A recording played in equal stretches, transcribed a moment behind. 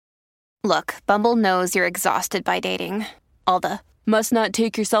Look, Bumble knows you're exhausted by dating. All the must not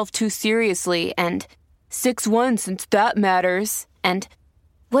take yourself too seriously and 6'1" since that matters. And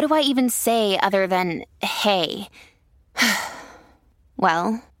what do I even say other than hey?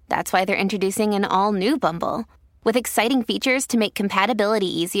 Well, that's why they're introducing an all-new Bumble with exciting features to make compatibility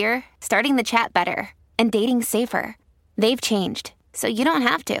easier, starting the chat better, and dating safer. They've changed, so you don't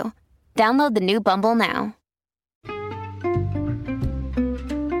have to. Download the new Bumble now.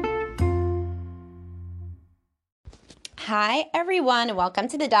 Hi, everyone, and welcome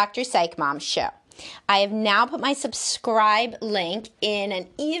to the Dr. Psych Mom Show. I have now put my subscribe link in an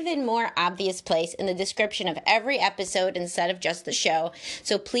even more obvious place in the description of every episode instead of just the show.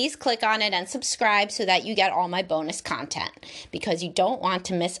 So please click on it and subscribe so that you get all my bonus content, because you don't want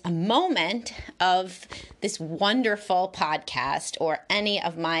to miss a moment of this wonderful podcast or any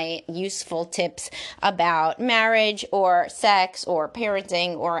of my useful tips about marriage or sex or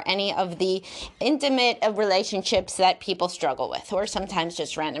parenting or any of the intimate relationships that people struggle with, or sometimes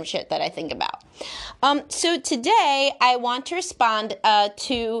just random shit that I think about. So today I want to respond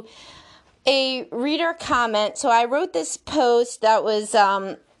to a reader comment. So I wrote this post that was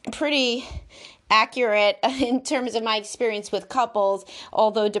pretty accurate in terms of my experience with couples,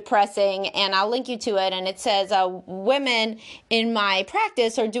 although depressing, and I'll link you to it. And it says, women in my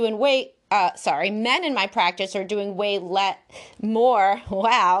practice are doing men in my practice are doing way more.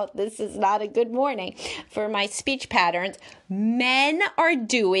 Wow, this is not a good morning for my speech patterns. Men are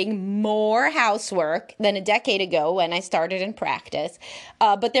doing more housework than a decade ago when I started in practice,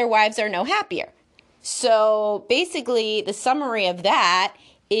 but their wives are no happier. So basically, the summary of that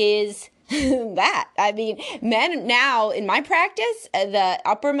is that. I mean, men now in my practice, the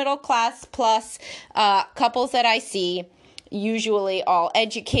upper middle class plus couples that I see, usually all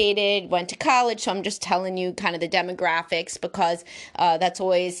educated, went to college. So I'm just telling you kind of the demographics, because that's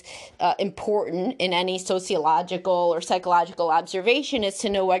always important in any sociological or psychological observation, is to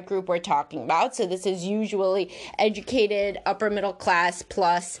know what group we're talking about. So this is usually educated, upper middle class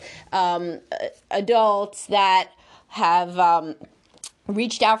plus adults that have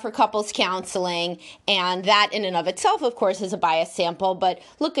reached out for couples counseling, and that in and of itself, of course, is a biased sample. But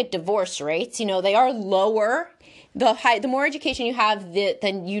look at divorce rates. They are lower. The more education you have,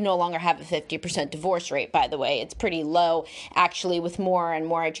 then you no longer have a 50% divorce rate, by the way. It's pretty low, actually, with more and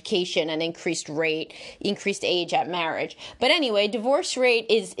more education and increased age at marriage. But anyway, divorce rate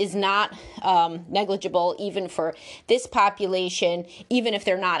is not negligible even for this population, even if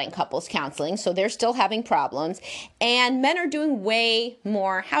they're not in couples counseling. So they're still having problems. And men are doing way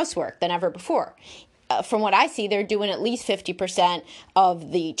more housework than ever before. From what I see, they're doing at least 50%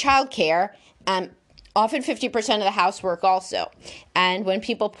 of the childcare, often 50% of the housework also. And when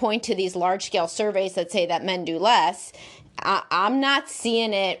people point to these large-scale surveys that say that men do less, I'm not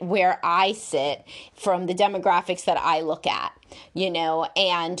seeing it where I sit from the demographics that I look at,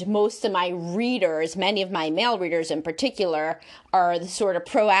 and most of my readers, many of my male readers in particular, are the sort of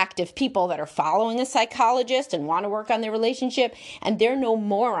proactive people that are following a psychologist and want to work on their relationship, and they're no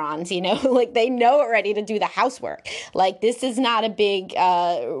morons, like they know already to do the housework. Like, this is not a big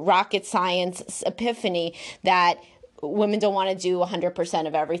rocket science epiphany that women don't want to do 100%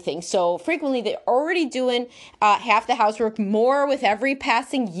 of everything. So frequently they're already doing half the housework, more with every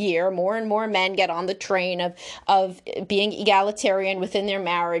passing year. More and more men get on the train of being egalitarian within their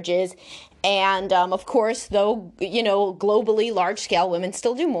marriages. And of course, though, globally, large scale, women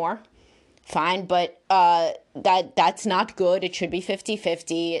still do more. Fine, but that's not good. It should be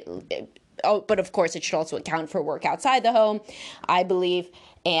 50-50. Oh, but of course, it should also account for work outside the home, I believe,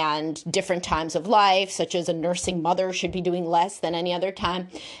 and different times of life, such as a nursing mother should be doing less than any other time.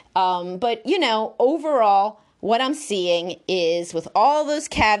 But, overall, what I'm seeing is, with all those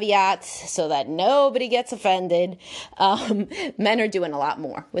caveats so that nobody gets offended, men are doing a lot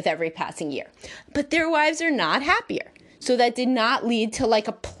more with every passing year. But their wives are not happier. So that did not lead to like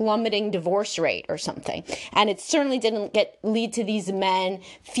a plummeting divorce rate or something. And it certainly didn't lead to these men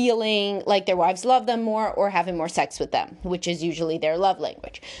feeling like their wives love them more or having more sex with them, which is usually their love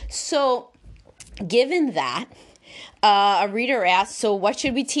language. So given that, a reader asked, so what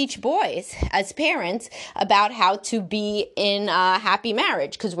should we teach boys as parents about how to be in a happy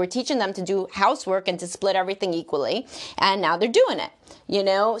marriage? Because we're teaching them to do housework and to split everything equally. And now they're doing it,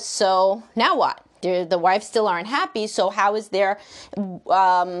 so now what? The wives still aren't happy, so how is there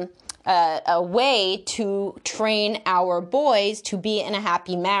a way to train our boys to be in a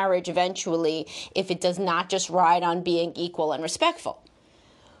happy marriage eventually if it does not just ride on being equal and respectful?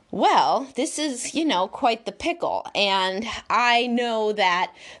 Well, this is, quite the pickle. And I know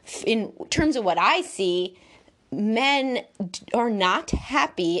that in terms of what I see, men are not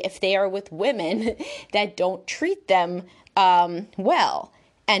happy if they are with women that don't treat them well,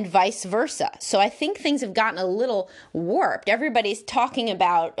 and vice versa. So I think things have gotten a little warped. Everybody's talking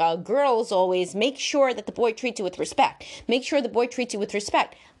about girls always make sure that the boy treats you with respect. Make sure the boy treats you with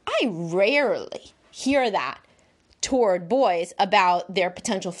respect. I rarely hear that toward boys about their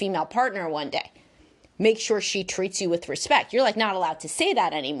potential female partner one day. Make sure she treats you with respect. You're like not allowed to say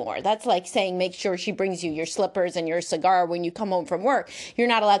that anymore. That's like saying make sure she brings you your slippers and your cigar when you come home from work. You're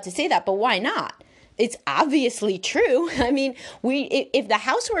not allowed to say that, but why not? It's obviously true. I mean, if the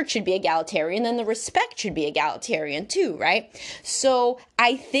housework should be egalitarian, then the respect should be egalitarian too, right? So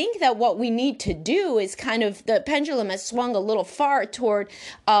I think that what we need to do is kind of, the pendulum has swung a little far toward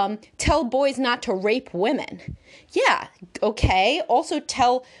tell boys not to rape women. Yeah, okay. Also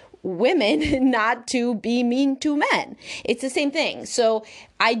tell women not to be mean to men. It's the same thing. So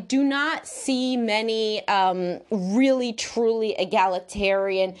I do not see many really truly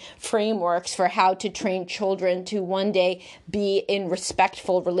egalitarian frameworks for how to train children to one day be in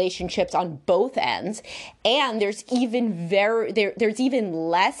respectful relationships on both ends. And there's even there's even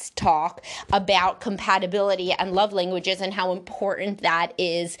less talk about compatibility and love languages and how important that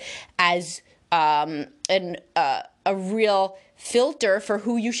is as a real filter for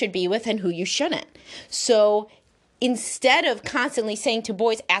who you should be with and who you shouldn't. So instead of constantly saying to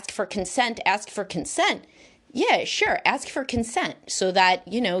boys, ask for consent, yeah, sure, ask for consent so that,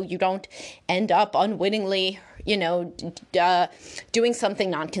 you don't end up unwittingly, doing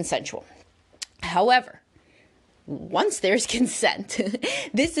something non-consensual. However, once there's consent,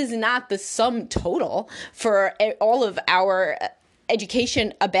 this is not the sum total for all of our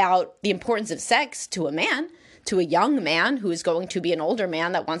education about the importance of sex to a man, to a young man who is going to be an older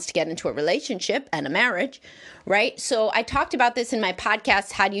man that wants to get into a relationship and a marriage, right? So I talked about this in my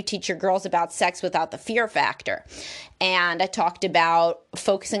podcast, How Do You Teach Your Girls About Sex Without the Fear Factor? And I talked about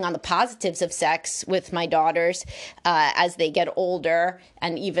focusing on the positives of sex with my daughters as they get older,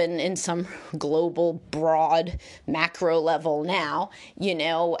 and even in some global, broad, macro level now,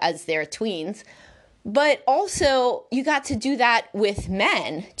 as they're tweens. But also, you got to do that with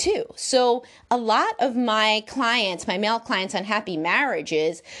men, too. So a lot of my clients, my male clients on happy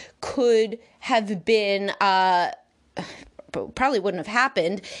marriages could have been, probably wouldn't have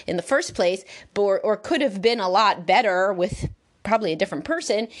happened in the first place, or could have been a lot better with probably a different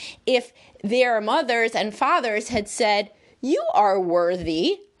person if their mothers and fathers had said, you are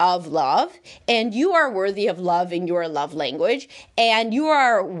worthy of love, and you are worthy of love in your love language, and you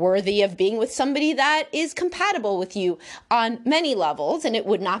are worthy of being with somebody that is compatible with you on many levels, and it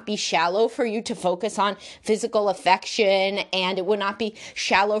would not be shallow for you to focus on physical affection, and it would not be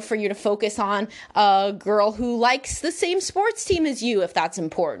shallow for you to focus on a girl who likes the same sports team as you, if that's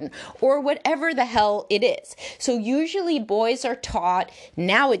important, or whatever the hell it is. So usually boys are taught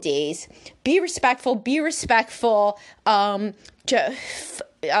nowadays, be respectful, be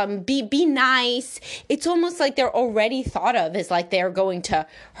nice. It's almost like they're already thought of as like they're going to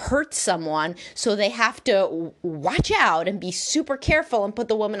hurt someone, so they have to watch out and be super careful and put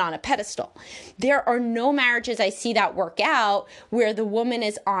the woman on a pedestal. There are no marriages I see that work out where the woman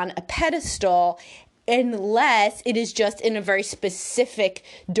is on a pedestal unless it is just in a very specific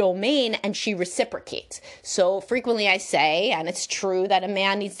domain and she reciprocates. So frequently I say, and it's true, that a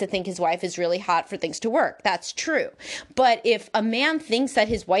man needs to think his wife is really hot for things to work. That's true. But if a man thinks that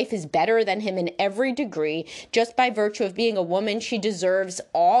his wife is better than him in every degree, just by virtue of being a woman, she deserves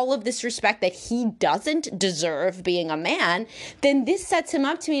all of this respect that he doesn't deserve being a man, then this sets him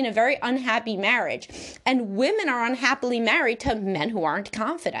up to be in a very unhappy marriage. And women are unhappily married to men who aren't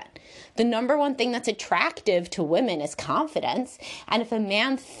confident. The number one thing that's attractive to women is confidence. And if a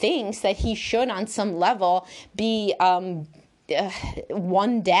man thinks that he should on some level be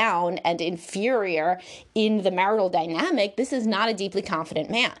one down and inferior in the marital dynamic, this is not a deeply confident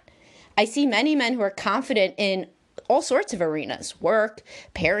man. I see many men who are confident in all sorts of arenas, work,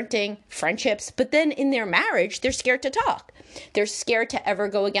 parenting, friendships, but then in their marriage, they're scared to talk. They're scared to ever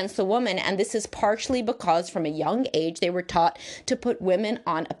go against the woman, and this is partially because from a young age, they were taught to put women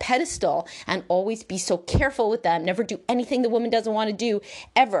on a pedestal and always be so careful with them, never do anything the woman doesn't want to do,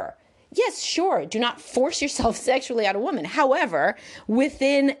 ever. Yes, sure, do not force yourself sexually on a woman. However,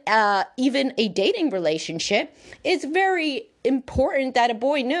 within even a dating relationship, it's very important that a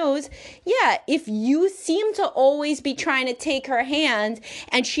boy knows, yeah, if you seem to always be trying to take her hand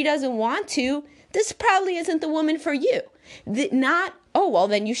and she doesn't want to, this probably isn't the woman for you. Not, oh, well,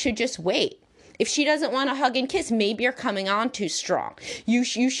 then you should just wait. If she doesn't want to hug and kiss, maybe you're coming on too strong. You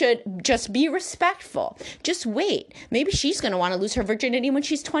should just be respectful. Just wait. Maybe she's going to want to lose her virginity when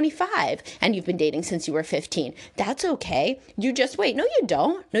she's 25 and you've been dating since you were 15. That's okay. You just wait. No, you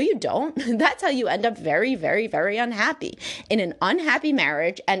don't. No, you don't. That's how you end up very, very, very unhappy in an unhappy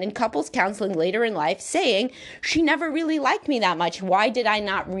marriage and in couples counseling later in life saying, she never really liked me that much. Why did I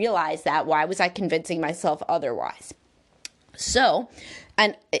not realize that? Why was I convincing myself otherwise? So,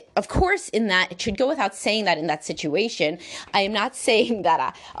 and of course, in that, it should go without saying that in that situation, I am not saying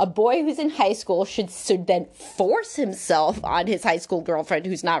that a boy who's in high school should then force himself on his high school girlfriend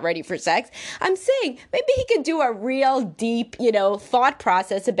who's not ready for sex. I'm saying maybe he could do a real deep, thought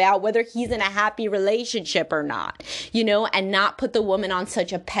process about whether he's in a happy relationship or not, and not put the woman on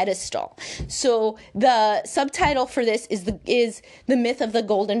such a pedestal. So the subtitle for this is the myth of the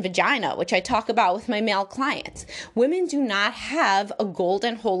golden vagina, which I talk about with my male clients. Women do not have a golden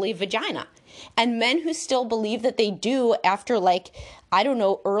holy vagina. And men who still believe that they do after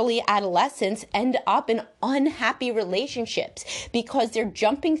early adolescence end up in unhappy relationships because they're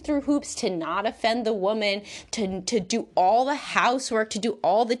jumping through hoops to not offend the woman, to do all the housework, to do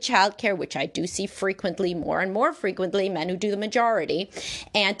all the childcare, which I do see frequently, more and more frequently, men who do the majority,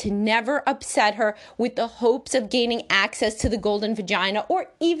 and to never upset her with the hopes of gaining access to the golden vagina or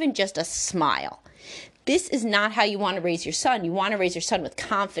even just a smile. This is not how you want to raise your son. You want to raise your son with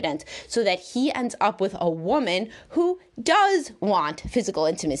confidence so that he ends up with a woman who does want physical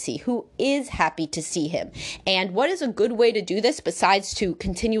intimacy, who is happy to see him. And what is a good way to do this besides to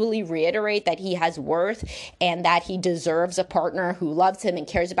continually reiterate that he has worth and that he deserves a partner who loves him and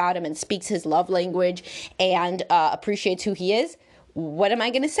cares about him and speaks his love language and appreciates who he is? What am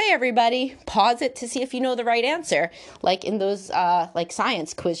I going to say, everybody? Pause it to see if you know the right answer, like in those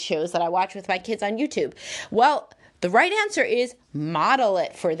science quiz shows that I watch with my kids on YouTube. Well, the right answer is model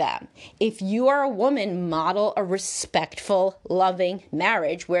it for them. If you are a woman, model a respectful, loving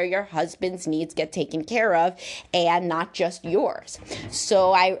marriage where your husband's needs get taken care of and not just yours.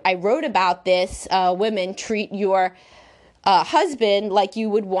 So I wrote about this. Women, treat your husband like you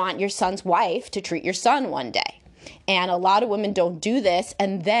would want your son's wife to treat your son one day. And a lot of women don't do this,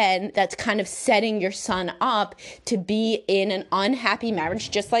 and then that's kind of setting your son up to be in an unhappy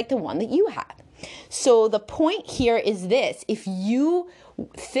marriage just like the one that you had. So the point here is this: if you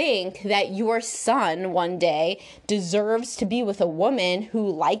think that your son one day deserves to be with a woman who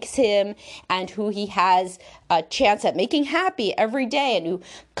likes him and who he has a chance at making happy every day and who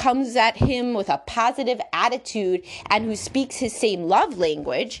comes at him with a positive attitude and who speaks his same love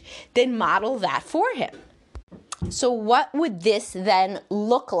language, then model that for him. So what would this then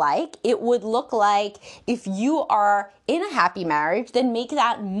look like? It would look like if you are in a happy marriage, then make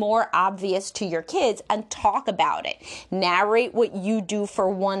that more obvious to your kids and talk about it. Narrate what you do for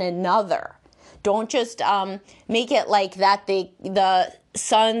one another. Don't just make it like that the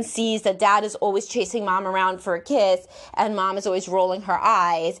son sees that dad is always chasing mom around for a kiss and mom is always rolling her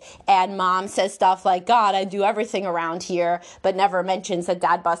eyes and mom says stuff like, God, I do everything around here, but never mentions that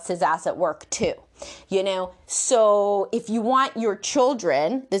dad busts his ass at work too. So if you want your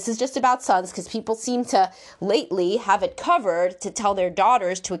children, this is just about sons because people seem to lately have it covered to tell their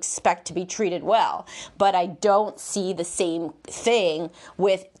daughters to expect to be treated well. But I don't see the same thing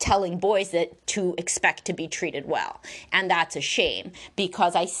with telling boys that to expect to be treated well. And that's a shame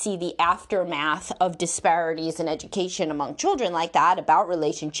because I see the aftermath of disparities in education among children like that about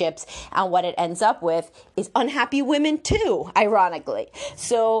relationships, and what it ends up with is unhappy women too, ironically.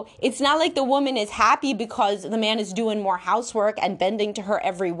 So it's not like the woman is happy because the man is doing more housework and bending to her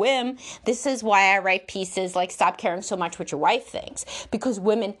every whim. This is why I write pieces like Stop Caring So Much What Your Wife Thinks, because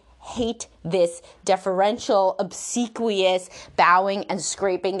women hate this deferential, obsequious bowing and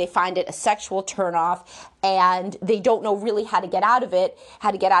scraping. They find it a sexual turnoff, and they don't know really how to get out of it,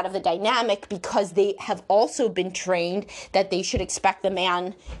 how to get out of the dynamic, because they have also been trained that they should expect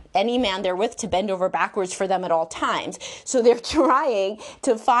any man they're with to bend over backwards for them at all times. So they're trying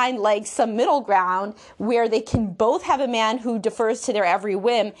to find some middle ground where they can both have a man who defers to their every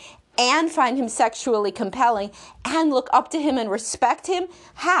whim and find him sexually compelling and look up to him and respect him.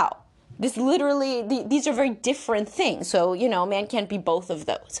 How? These are very different things. So, a man can't be both of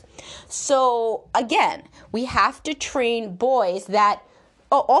those. So again, we have to train boys that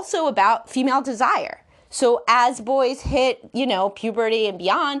also about female desire. So as boys hit, puberty and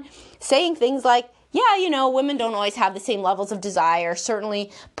beyond, saying things like, women don't always have the same levels of desire.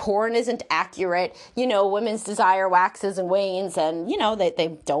 Certainly, porn isn't accurate. Women's desire waxes and wanes, and,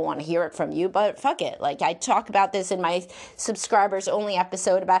 they don't want to hear it from you, but fuck it. I talk about this in my subscribers only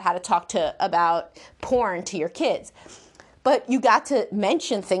episode about how to talk about porn to your kids. But you got to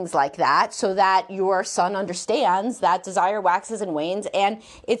mention things like that so that your son understands that desire waxes and wanes, and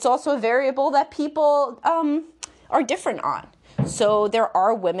it's also a variable that people are different on. So there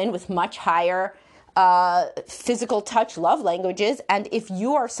are women with much higher physical touch love languages, and if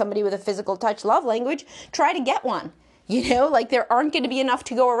you are somebody with a physical touch love language, try to get one. Like there aren't going to be enough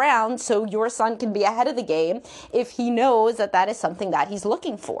to go around, so your son can be ahead of the game if he knows that that is something that he's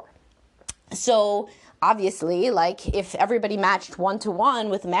looking for. So obviously, like if everybody matched 1-to-1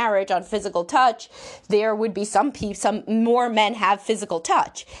 with marriage on physical touch, there would be some more men have physical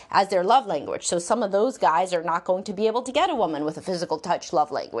touch as their love language. So some of those guys are not going to be able to get a woman with a physical touch love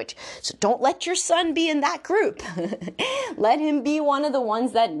language. So don't let your son be in that group. Let him be one of the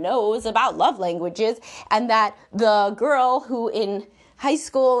ones that knows about love languages, and that the girl who in high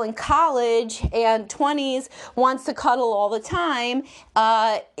school and college and 20s wants to cuddle all the time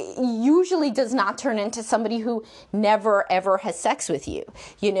usually does not turn into somebody who never ever has sex with you.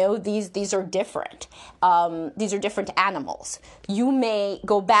 These are different. These are different animals. You may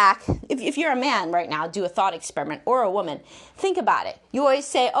go back, if you're a man right now, do a thought experiment, or a woman, think about it. You always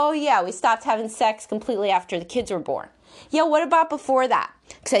say, oh yeah, we stopped having sex completely after the kids were born. Yeah, what about before that?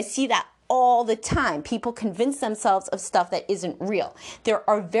 Because I see that all the time. People convince themselves of stuff that isn't real. There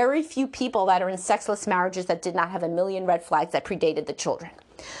are very few people that are in sexless marriages that did not have a million red flags that predated the children.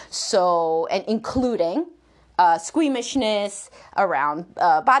 So, and including squeamishness around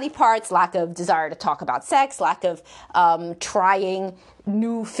body parts, lack of desire to talk about sex, lack of trying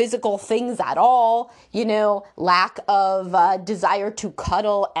new physical things at all, lack of desire to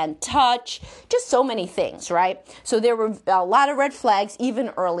cuddle and touch, just so many things, right? So there were a lot of red flags even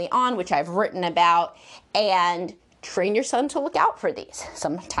early on, which I've written about, and train your son to look out for these.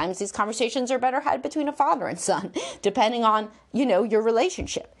 Sometimes these conversations are better had between a father and son, depending on, your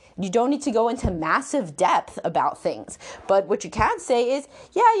relationship. You don't need to go into massive depth about things. But what you can say is,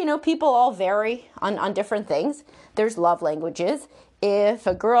 people all vary on different things. There's love languages. If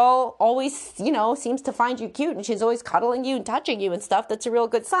a girl always, seems to find you cute and she's always cuddling you and touching you and stuff, that's a real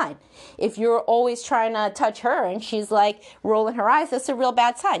good sign. If you're always trying to touch her and she's like rolling her eyes, that's a real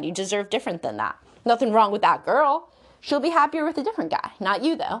bad sign. You deserve different than that. Nothing wrong with that girl. She'll be happier with a different guy. Not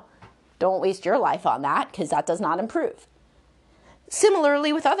you, though. Don't waste your life on that, because that does not improve.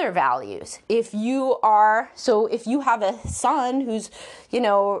 Similarly with other values, if you have a son who's,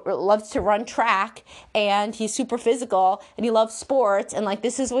 loves to run track and he's super physical and he loves sports and like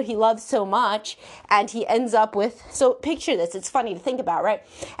this is what he loves so much, and he ends up with, so picture this, it's funny to think about, right?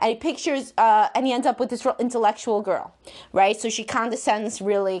 And he ends up with this real intellectual girl, right? So she condescends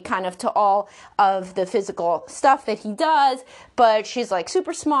really kind of to all of the physical stuff that he does, but she's like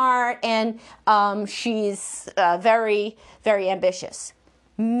super smart and she's very, very ambitious.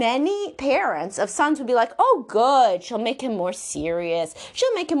 Many parents of sons would be like, oh, good, she'll make him more serious.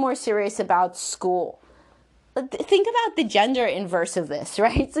 She'll make him more serious about school. Think about the gender inverse of this,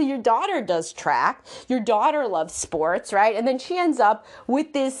 right? So your daughter does track, your daughter loves sports, right? And then she ends up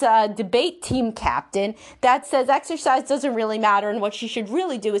with this debate team captain that says exercise doesn't really matter and what she should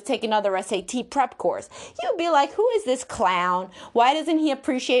really do is take another SAT prep course. You'd be like, who is this clown? Why doesn't he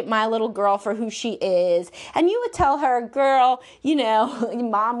appreciate my little girl for who she is? And you would tell her, girl,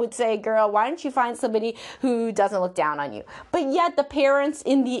 mom would say, girl, why don't you find somebody who doesn't look down on you? But yet the parents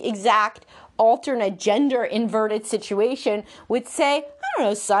in the exact alternate gender inverted situation would say, I don't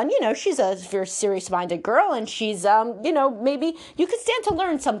know, son, she's a very serious-minded girl and she's, maybe you could stand to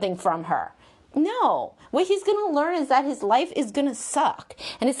learn something from her. No, what he's going to learn is that his life is going to suck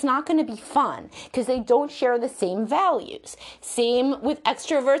and it's not going to be fun because they don't share the same values. Same with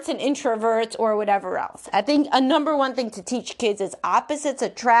extroverts and introverts or whatever else. I think a number one thing to teach kids is opposites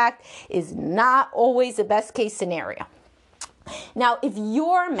attract is not always the best case scenario. Now, if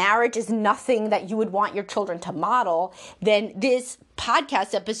your marriage is nothing that you would want your children to model, then this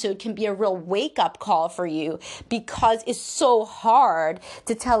podcast episode can be a real wake-up call for you because it's so hard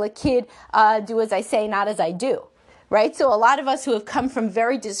to tell a kid, do as I say, not as I do, right? So a lot of us who have come from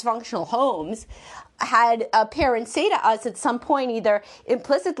very dysfunctional homes had a parent say to us at some point, either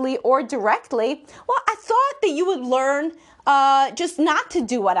implicitly or directly, well, I thought that you would learn just not to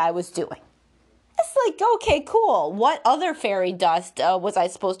do what I was doing. It's like, okay, cool. What other fairy dust was I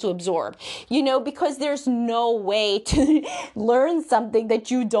supposed to absorb? Because there's no way to learn something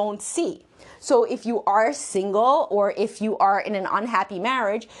that you don't see. So if you are single or if you are in an unhappy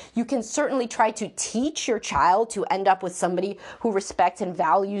marriage, you can certainly try to teach your child to end up with somebody who respects and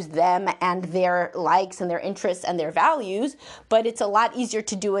values them and their likes and their interests and their values, but it's a lot easier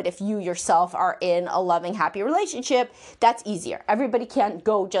to do it if you yourself are in a loving, happy relationship. That's easier. Everybody can't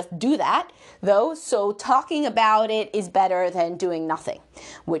go just do that, though, so talking about it is better than doing nothing,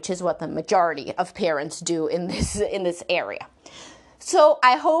 which is what the majority of parents do in this area. So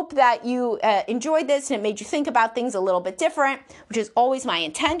I hope that you enjoyed this and it made you think about things a little bit different, which is always my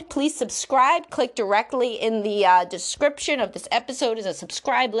intent. Please subscribe. Click directly in the description of this episode is a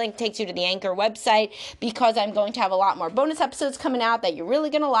subscribe link, takes you to the Anchor website, because I'm going to have a lot more bonus episodes coming out that you're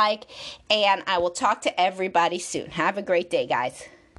really going to like. And I will talk to everybody soon. Have a great day, guys.